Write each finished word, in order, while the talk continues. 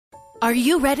Are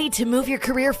you ready to move your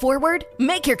career forward?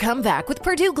 Make your comeback with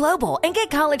Purdue Global and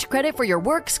get college credit for your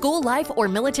work, school life, or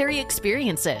military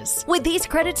experiences. With these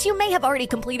credits, you may have already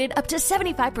completed up to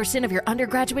 75% of your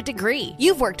undergraduate degree.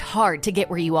 You've worked hard to get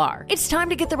where you are. It's time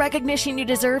to get the recognition you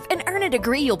deserve and earn a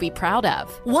degree you'll be proud of.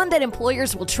 One that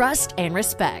employers will trust and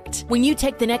respect. When you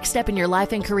take the next step in your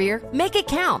life and career, make it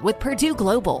count with Purdue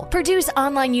Global, Purdue's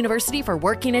online university for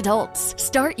working adults.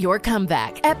 Start your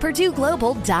comeback at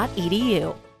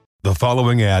purdueglobal.edu. The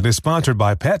following ad is sponsored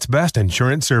by Pets Best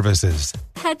Insurance Services.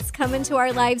 Pets come into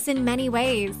our lives in many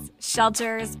ways.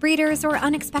 Shelters, breeders, or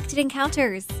unexpected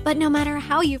encounters. But no matter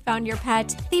how you found your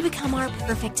pet, they become our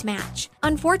perfect match.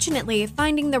 Unfortunately,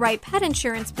 finding the right pet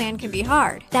insurance plan can be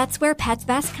hard. That's where Pets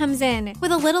Best comes in.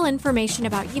 With a little information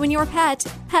about you and your pet,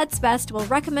 Pets Best will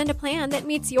recommend a plan that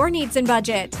meets your needs and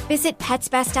budget. Visit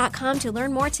PetsBest.com to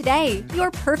learn more today.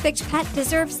 Your perfect pet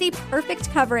deserves the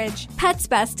perfect coverage.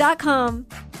 PetsBest.com.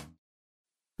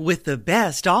 With the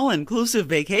best all-inclusive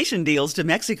vacation deals to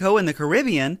Mexico and the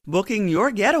Caribbean, booking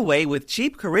your getaway with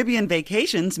Cheap Caribbean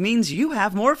Vacations means you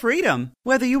have more freedom.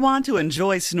 Whether you want to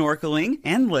enjoy snorkeling,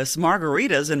 endless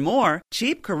margaritas, and more,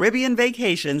 Cheap Caribbean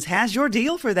Vacations has your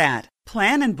deal for that.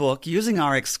 Plan and book using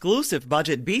our exclusive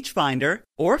budget beach finder,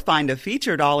 or find a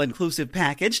featured all-inclusive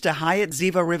package to Hyatt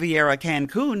Ziva Riviera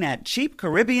Cancun at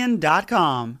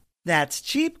cheapcaribbean.com. That's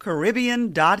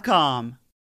cheapcaribbean.com.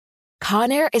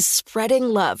 Conair is spreading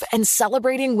love and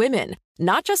celebrating women,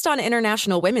 not just on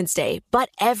International Women's Day, but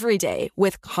every day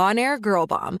with Conair Girl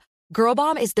Bomb. Girl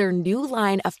Bomb is their new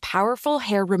line of powerful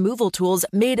hair removal tools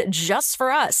made just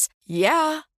for us.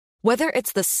 Yeah. Whether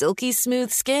it's the silky smooth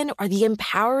skin or the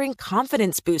empowering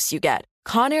confidence boost you get,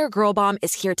 Conair Girl Bomb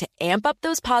is here to amp up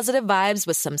those positive vibes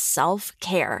with some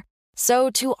self-care. So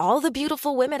to all the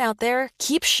beautiful women out there,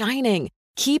 keep shining,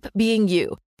 keep being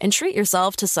you, and treat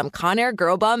yourself to some Conair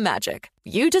Girl Bomb magic.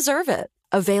 You deserve it.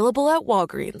 Available at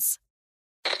Walgreens.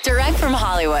 Direct from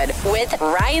Hollywood with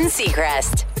Ryan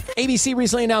Seacrest. ABC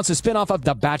recently announced a spinoff of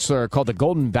The Bachelor called The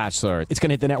Golden Bachelor. It's going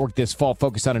to hit the network this fall,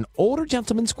 focused on an older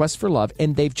gentleman's quest for love,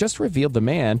 and they've just revealed the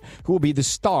man who will be the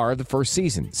star of the first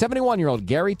season. 71-year-old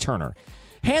Gary Turner.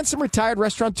 Handsome retired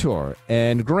restaurateur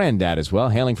and granddad as well,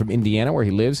 hailing from Indiana, where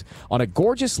he lives on a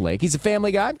gorgeous lake. He's a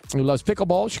family guy who loves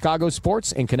pickleball, Chicago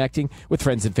sports, and connecting with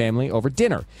friends and family over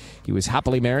dinner. He was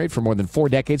happily married for more than 4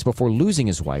 decades before losing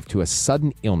his wife to a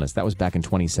sudden illness. That was back in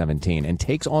 2017, and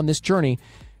takes on this journey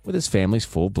with his family's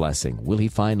full blessing. Will he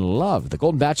find love? The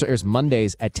Golden Bachelor airs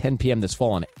Mondays at 10 p.m. this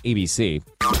fall on ABC.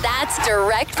 That's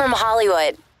Direct from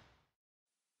Hollywood.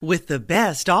 With the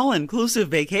best all-inclusive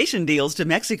vacation deals to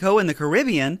Mexico and the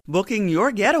Caribbean, booking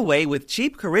your getaway with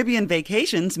Cheap Caribbean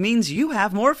Vacations means you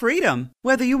have more freedom.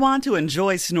 Whether you want to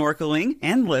enjoy snorkeling,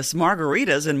 endless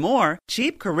margaritas, and more,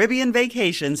 Cheap Caribbean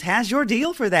Vacations has your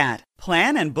deal for that.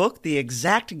 Plan and book the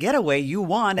exact getaway you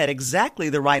want at exactly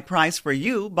the right price for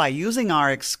you by using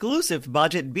our exclusive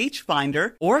budget beach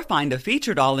finder, or find a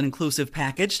featured all-inclusive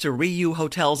package to Riu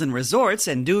Hotels and Resorts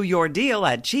and do your deal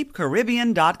at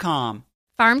cheapcaribbean.com.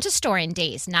 Farm to store in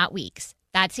days, not weeks.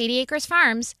 That's 80 Acres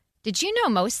Farms. Did you know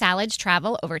most salads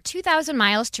travel over 2,000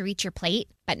 miles to reach your plate?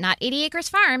 But not 80 Acres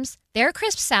Farms. Their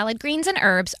crisp salad greens and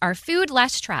herbs are food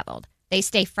less traveled. They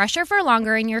stay fresher for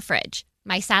longer in your fridge.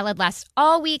 My salad lasts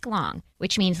all week long,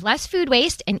 which means less food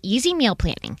waste and easy meal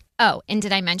planning. Oh, and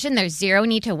did I mention there's zero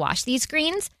need to wash these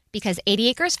greens? Because 80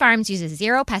 Acres Farms uses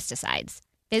zero pesticides.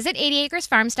 Visit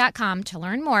 80acresfarms.com to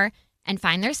learn more and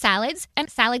find their salads and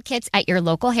salad kits at your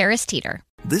local Harris Teeter.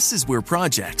 This is where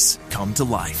projects come to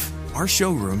life. Our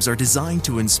showrooms are designed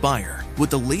to inspire with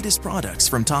the latest products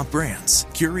from top brands,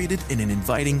 curated in an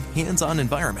inviting, hands-on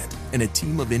environment, and a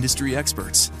team of industry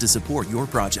experts to support your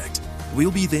project. We'll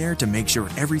be there to make sure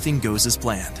everything goes as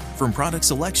planned, from product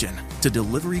selection to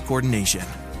delivery coordination.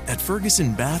 At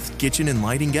Ferguson Bath, Kitchen, and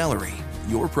Lighting Gallery,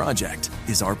 your project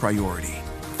is our priority.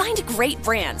 Find great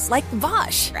brands like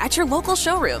Bosch at your local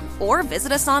showroom or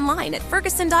visit us online at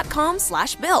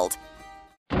ferguson.com/build.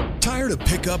 Tired of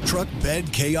pickup truck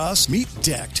bed chaos? Meet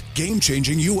Decked.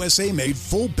 Game-changing USA-made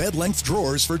full bed-length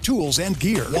drawers for tools and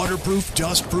gear. Waterproof,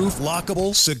 dust-proof,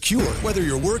 lockable, secure. Whether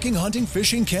you're working, hunting,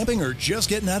 fishing, camping, or just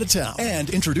getting out of town. And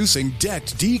introducing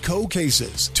Decked Deco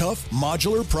cases. Tough,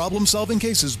 modular, problem-solving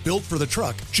cases built for the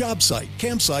truck, job site,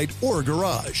 campsite, or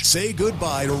garage. Say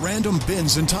goodbye to random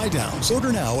bins and tie-downs.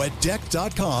 Order now at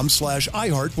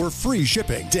decked.com/iHeart for free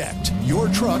shipping. Decked. Your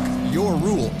truck, your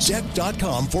rules.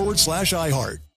 Decked.com/iHeart.